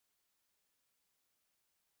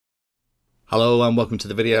Hello and welcome to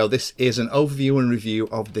the video. This is an overview and review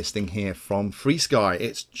of this thing here from FrSky.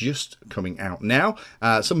 It's just coming out now.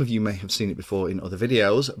 Some of you may have seen it before in other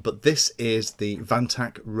videos, but this is the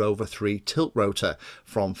Vantac Rover 3 tilt rotor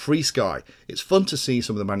from FrSky. It's fun to see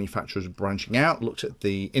some of the manufacturers branching out. Looked at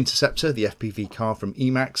the Interceptor, the FPV car from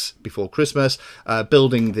Emax before Christmas,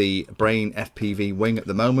 building the Brain FPV wing at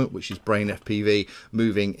the moment, which is Brain FPV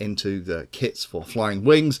moving into the kits for flying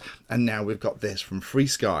wings, and now we've got this from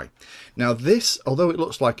FrSky. Now this, although it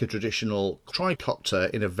looks like a traditional tricopter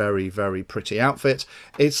in a very, very pretty outfit,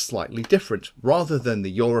 is slightly different. Rather than the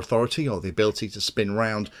yaw authority or the ability to spin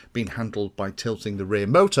round being handled by tilting the rear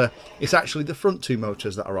motor, it's actually the front two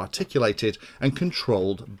motors that are articulated and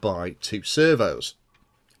controlled by two servos.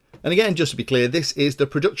 And again, just to be clear, this is the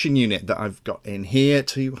production unit that I've got in here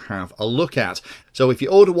to have a look at. So if you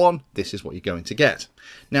order one, this is what you're going to get.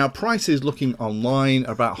 Now, prices looking online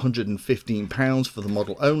are about £115 for the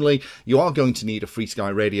model only. You are going to need a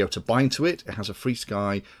FrSky radio to bind to it. It has a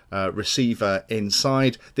FrSky receiver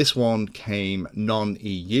inside. This one came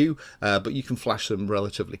non-EU, but you can flash them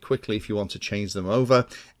relatively quickly if you want to change them over.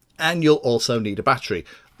 And you'll also need a battery.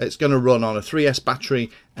 It's going to run on a 3S battery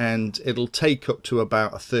and it'll take up to about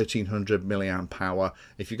a 1300 milliamp hour.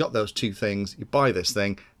 If you've got those two things, you buy this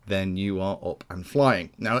thing, then you are up and flying.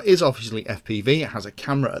 Now it is obviously FPV, it has a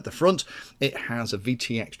camera at the front, it has a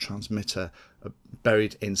VTX transmitter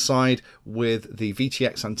buried inside with the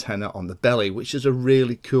VTX antenna on the belly, which is a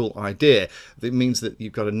really cool idea. It means that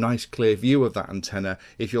you've got a nice clear view of that antenna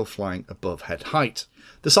if you're flying above head height.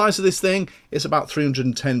 The size of this thing is about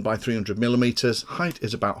 310 by 300 millimeters. Height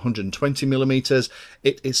is about 120 millimeters.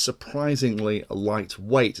 It is surprisingly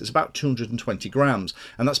lightweight. It's about 220 grams.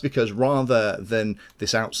 And that's because rather than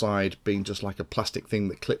this outside being just like a plastic thing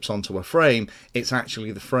that clips onto a frame, it's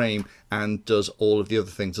actually the frame and does all of the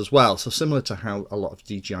other things as well. So similar to how a lot of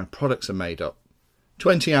DJI products are made up.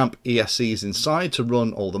 20 amp ESCs inside to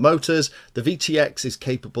run all the motors. The VTX is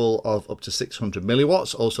capable of up to 600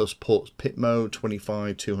 milliwatts, also supports pit mode,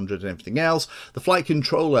 25, 200 and everything else. The flight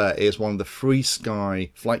controller is one of the FrSky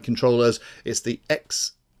flight controllers. It's the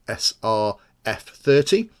XSR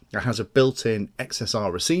F30. It has a built-in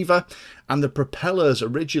XSR receiver, and the propellers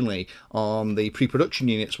originally on the pre-production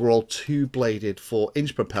units were all two-bladed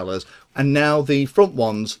 4-inch propellers, and now the front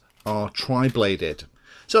ones are tri-bladed.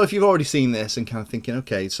 So if you've already seen this and kind of thinking,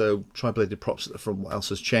 okay, so tri-bladed props at the front, what else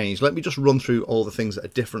has changed? Let me just run through all the things that are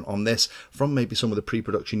different on this from maybe some of the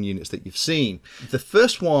pre-production units that you've seen. The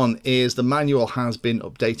first one is the manual has been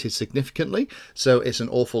updated significantly, so it's an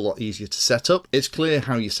awful lot easier to set up. It's clear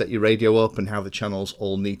how you set your radio up and how the channels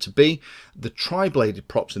all need to be. The tri-bladed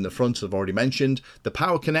props in the front I've already mentioned. The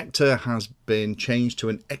power connector has been changed to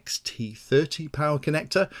an XT30 power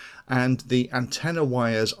connector, and the antenna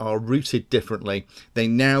wires are routed differently. They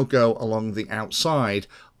now go along the outside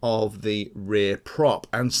of the rear prop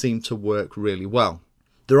and seem to work really well.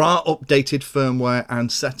 There are updated firmware and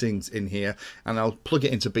settings in here, and I'll plug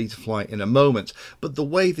it into BetaFlight in a moment, but the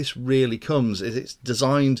way this really comes is it's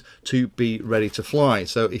designed to be ready to fly.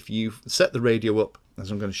 So if you set the radio up,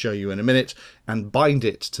 as I'm going to show you in a minute, and bind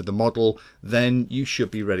it to the model, then you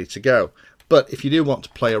should be ready to go. But if you do want to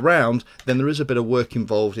play around, then there is a bit of work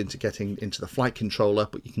involved into getting into the flight controller,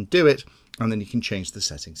 but you can do it, and then you can change the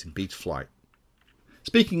settings in BetaFlight.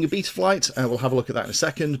 Speaking of BetaFlight, we'll have a look at that in a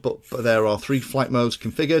second, but there are 3 flight modes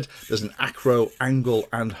configured. There's an acro, angle,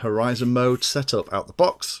 and horizon mode set up out the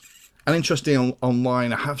box. And interesting,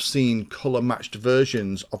 online I have seen colour matched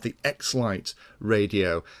versions of the X-Lite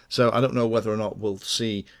radio, so I don't know whether or not we'll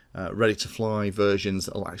see ready to fly versions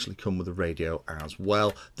that will actually come with a radio as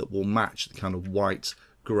well that will match the kind of white,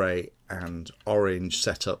 grey and orange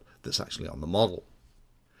setup that's actually on the model.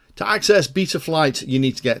 To access BetaFlight, you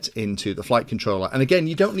need to get into the flight controller. And again,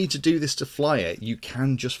 you don't need to do this to fly it. You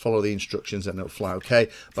can just follow the instructions and it'll fly okay.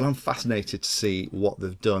 But I'm fascinated to see what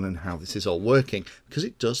they've done and how this is all working, because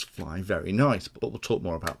it does fly very nice. But we'll talk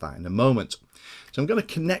more about that in a moment. So I'm going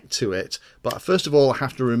to connect to it, but first of all I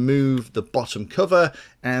have to remove the bottom cover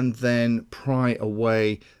and then pry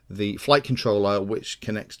away the flight controller, which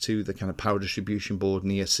connects to the kind of power distribution board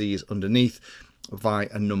and ESCs underneath via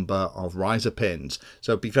a number of riser pins.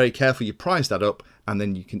 So be very careful you prise that up, and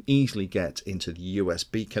then you can easily get into the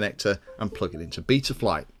USB connector and plug it into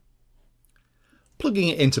BetaFlight. Plugging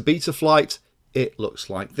it into BetaFlight, it looks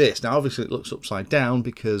like this. Now obviously it looks upside down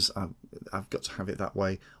because I've got to have it that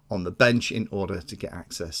way on the bench in order to get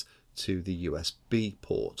access to the USB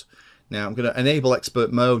port. Now I'm going to enable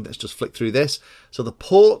expert mode. Let's just flick through this. So the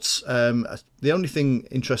ports, the only thing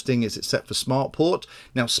interesting is it's set for smart port.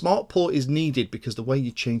 Now smart port is needed because the way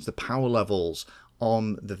you change the power levels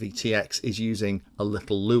on the VTX is using a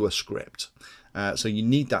little Lua script. So you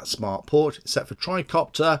need that smart port. It's set for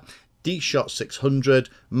tricopter, D-Shot 600,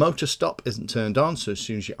 motor stop isn't turned on, so as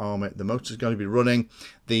soon as you arm it, the motor's going to be running.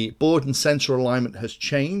 The board and sensor alignment has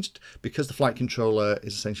changed because the flight controller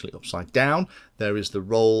is essentially upside down. There is the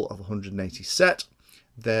roll of 180 set.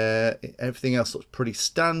 There, everything else looks pretty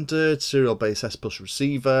standard. Serial base S plus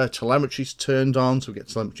receiver, telemetry's turned on, so we get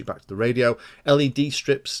telemetry back to the radio. LED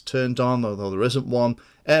strips turned on, although there isn't one.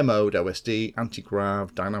 Air mode, OSD,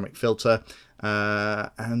 anti-grav, dynamic filter.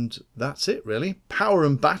 And that's it really. Power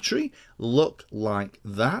and battery look like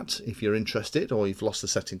that if you're interested, or you've lost the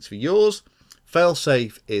settings for yours.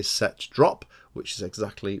 Failsafe is set to drop, which is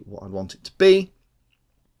exactly what I want it to be.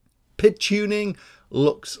 PID tuning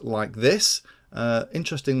looks like this.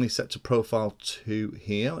 Interestingly set to profile 2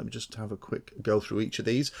 here. Let me just have a quick go through each of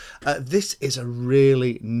these. This is a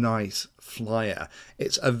really nice flyer.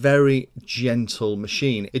 It's a very gentle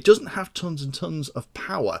machine. It doesn't have tons and tons of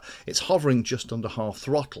power. It's hovering just under half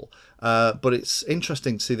throttle, but it's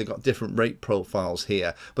interesting to see they've got different rate profiles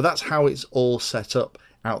here, but that's how it's all set up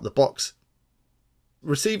out the box.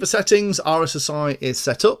 Receiver settings, RSSI is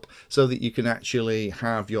set up so that you can actually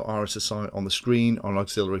have your RSSI on the screen on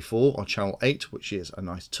auxiliary 4 or channel 8, which is a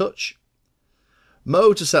nice touch.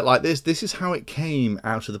 Modes are set like this. This is how it came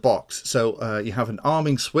out of the box. So you have an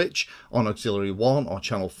arming switch on auxiliary 1 or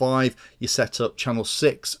channel 5. You set up channel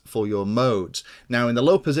 6 for your modes. Now in the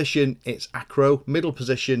low position it's acro, middle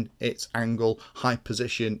position it's angle, high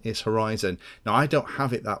position is horizon. Now I don't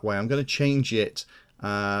have it that way. I'm going to change it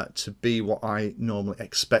to be what I normally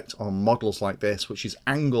expect on models like this, which is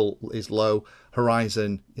angle is low,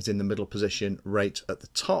 horizon is in the middle position, rate at the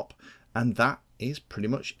top, and that is pretty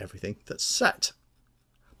much everything that's set.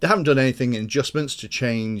 They haven't done anything in adjustments to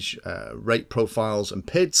change rate profiles and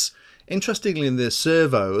PIDs. Interestingly, in the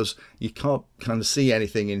servos, you can't kind of see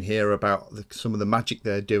anything in here about some of the magic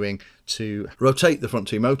they're doing to rotate the front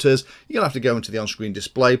 2 motors. You're going to have to go into the on-screen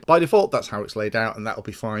display. By default, that's how it's laid out, and that'll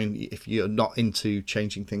be fine. If you're not into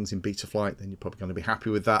changing things in BetaFlight, then you're probably going to be happy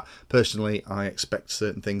with that. Personally, I expect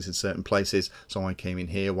certain things in certain places, so I came in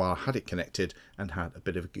here while I had it connected and had a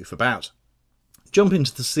bit of a goof about. Jump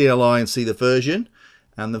into the CLI and see the version.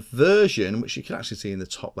 And the version, which you can actually see in the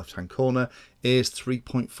top left hand corner, is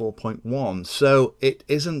 3.4.1. So it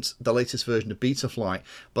isn't the latest version of BetaFlight,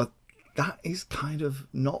 but that is kind of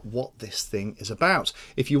not what this thing is about.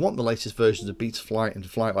 If you want the latest versions of BetaFlight and to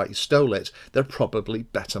fly it like you stole it, they're probably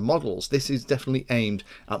better models. This is definitely aimed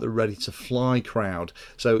at the ready to fly crowd.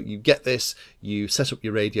 So you get this, you set up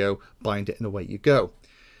your radio, bind it, and away you go.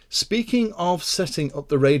 Speaking of setting up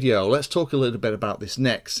the radio, let's talk a little bit about this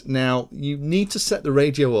next. Now, you need to set the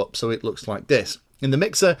radio up so it looks like this. In the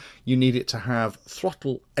mixer, you need it to have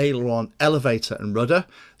throttle, aileron, elevator, and rudder.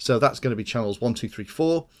 So that's going to be channels 1, 2, 3,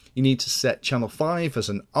 4. You need to set channel 5 as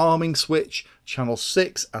an arming switch, channel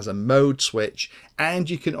 6 as a mode switch, and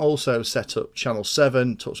you can also set up channel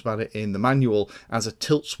 7, talks about it in the manual, as a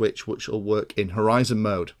tilt switch, which will work in horizon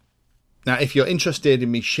mode. Now, if you're interested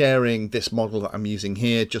in me sharing this model that I'm using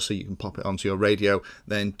here, just so you can pop it onto your radio,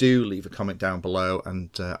 then do leave a comment down below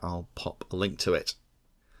and I'll pop a link to it.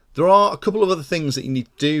 There are a couple of other things that you need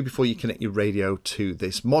to do before you connect your radio to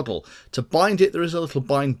this model. To bind it, there is a little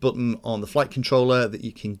bind button on the flight controller that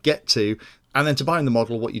you can get to. And then to bind the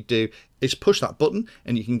model, what you do is push that button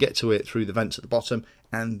and you can get to it through the vents at the bottom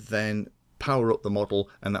and then power up the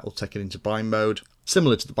model, and that will take it into bind mode,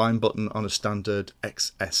 similar to the bind button on a standard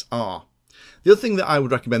XSR. The other thing that I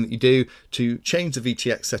would recommend that you do to change the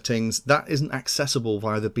VTX settings, that isn't accessible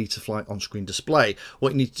via the BetaFlight on-screen display.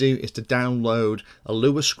 What you need to do is to download a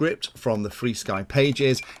Lua script from the FrSky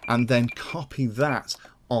pages and then copy that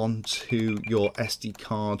onto your SD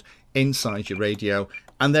card inside your radio,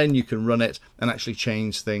 and then you can run it and actually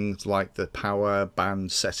change things like the power,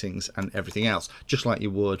 band settings and everything else, just like you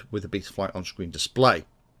would with a BetaFlight on-screen display.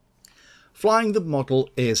 Flying the model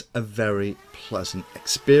is a very pleasant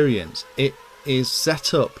experience. It is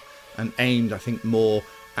set up and aimed, I think, more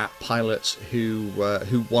at pilots who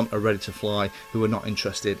want a ready to fly, who are not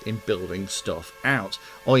interested in building stuff out.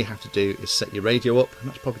 All you have to do is set your radio up, and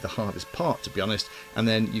that's probably the hardest part, to be honest, and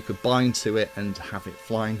then you could bind to it and have it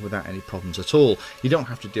flying without any problems at all. You don't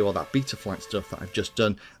have to do all that BetaFlight stuff that I've just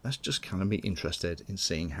done. That's just kind of me interested in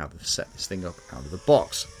seeing how they've set this thing up out of the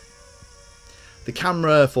box. The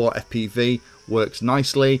camera for FPV works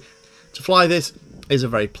nicely. To fly this, is a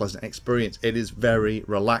very pleasant experience. It is very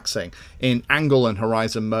relaxing. In angle and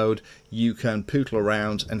horizon mode, you can poodle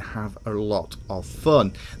around and have a lot of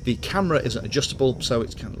fun. The camera isn't adjustable, so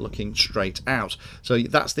it's kind of looking straight out. So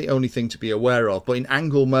that's the only thing to be aware of. But in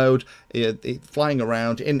angle mode, flying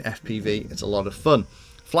around in FPV, it's a lot of fun.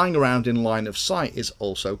 Flying around in line of sight is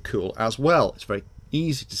also cool as well. It's very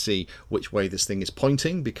easy to see which way this thing is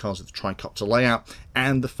pointing because of the tricopter layout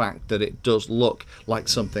and the fact that it does look like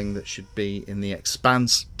something that should be in the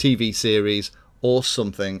Expanse TV series or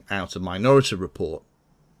something out of Minority Report.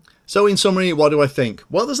 So in summary, what do I think?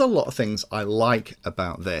 Well, there's a lot of things I like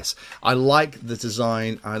about this. I like the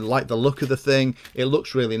design, I like the look of the thing, it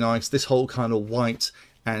looks really nice. This whole kind of white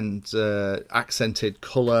and accented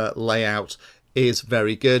colour layout is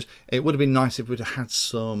very good. It would have been nice if we'd have had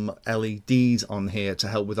some LEDs on here to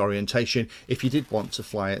help with orientation if you did want to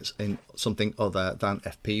fly it in something other than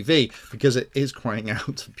FPV, because it is crying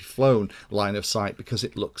out to be flown line of sight because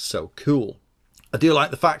it looks so cool. I do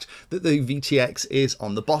like the fact that the VTX is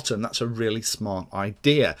on the bottom. That's a really smart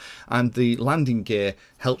idea, and the landing gear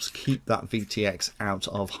helps keep that VTX out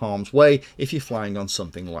of harm's way if you're flying on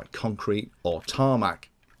something like concrete or tarmac.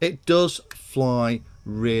 It does fly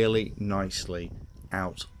really nicely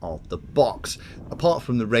out of the box. Apart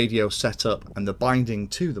from the radio setup and the binding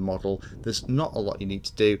to the model, there's not a lot you need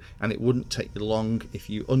to do, and it wouldn't take you long if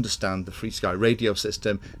you understand the FrSky radio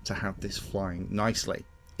system to have this flying nicely.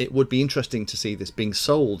 It would be interesting to see this being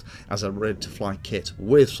sold as a ready-to-fly kit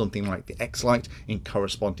with something like the X-Lite in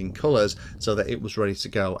corresponding colours so that it was ready to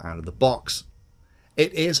go out of the box.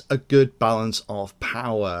 It is a good balance of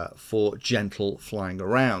power for gentle flying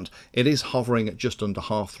around. It is hovering at just under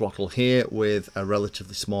half throttle here with a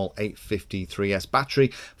relatively small 850 3S battery.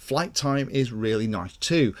 Flight time is really nice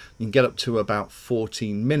too. You can get up to about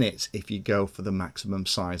 14 minutes if you go for the maximum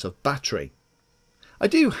size of battery. I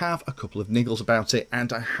do have a couple of niggles about it,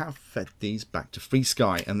 and I have fed these back to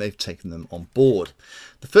FrSky and they've taken them on board.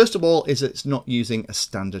 The first of all is that it's not using a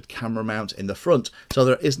standard camera mount in the front, so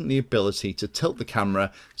there isn't the ability to tilt the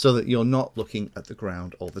camera so that you're not looking at the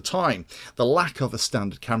ground all the time. The lack of a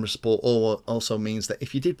standard camera support also means that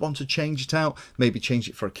if you did want to change it out, maybe change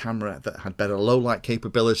it for a camera that had better low light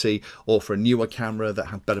capability or for a newer camera that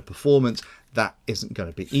had better performance, that isn't going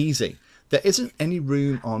to be easy. There isn't any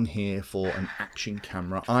room on here for an action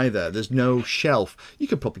camera either. There's no shelf. You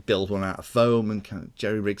could probably build one out of foam and kind of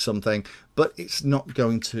jerry-rig something, but it's not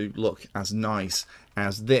going to look as nice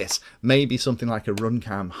as this. Maybe something like a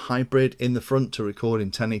RunCam hybrid in the front to record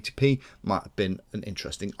in 1080p might have been an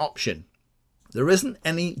interesting option. There isn't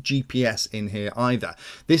any GPS in here either.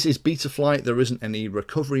 This is BetaFlight. There isn't any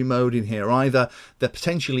recovery mode in here either. There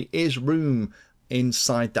potentially is room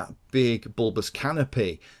inside that big bulbous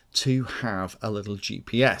canopy to have a little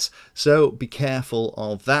GPS, so be careful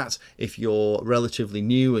of that if you're relatively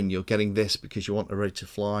new and you're getting this because you want a ready to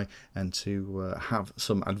fly and to have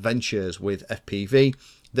some adventures with FPV.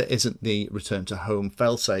 There isn't the return to home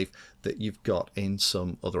failsafe that you've got in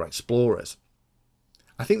some other Explorers.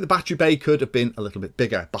 I think the battery bay could have been a little bit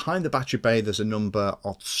bigger. Behind the battery bay there's a number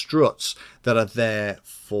of struts that are there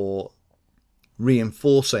for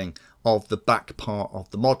reinforcing of the back part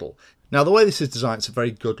of the model. Now, the way this is designed, it's a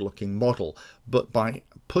very good looking model, but by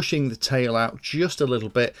pushing the tail out just a little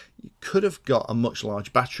bit, you could have got a much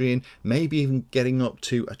larger battery in, maybe even getting up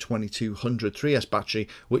to a 2200 3S battery,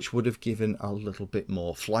 which would have given a little bit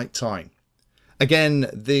more flight time. Again,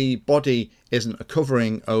 the body isn't a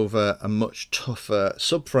covering over a much tougher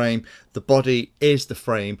subframe. The body is the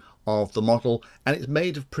frame of the model, and it's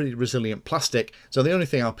made of pretty resilient plastic, so the only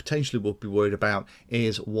thing I potentially would be worried about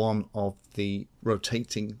is one of the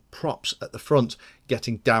rotating props at the front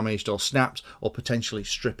getting damaged or snapped, or potentially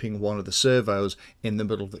stripping one of the servos in the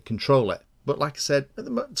middle that control it. But like I said,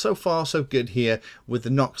 so far so good here. With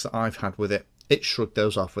the knocks that I've had with it, it shrugged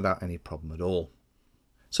those off without any problem at all.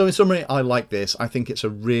 So in summary, I like this. I think it's a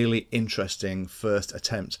really interesting first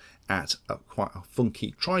attempt at quite a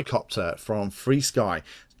funky tricopter from FrSky.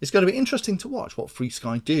 It's going to be interesting to watch what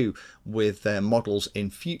FrSky do with their models in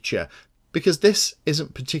future, because this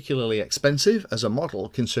isn't particularly expensive as a model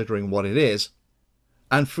considering what it is,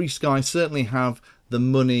 and FrSky certainly have the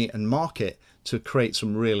money and market to create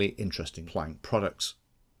some really interesting flying products.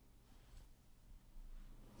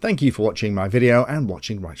 Thank you for watching my video and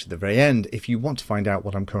watching right to the very end. If you want to find out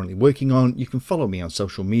what I'm currently working on, you can follow me on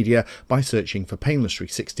social media by searching for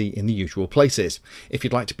Painless360 in the usual places. If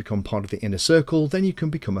you'd like to become part of the inner circle, then you can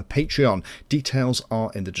become a Patreon. Details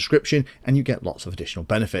are in the description and you get lots of additional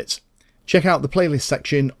benefits. Check out the playlist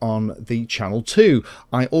section on the channel too.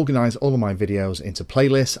 I organise all of my videos into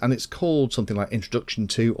playlists, and it's called something like Introduction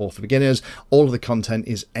to or for Beginners. All of the content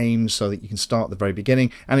is aimed so that you can start at the very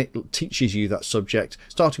beginning, and it teaches you that subject,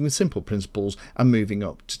 starting with simple principles and moving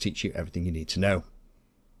up to teach you everything you need to know.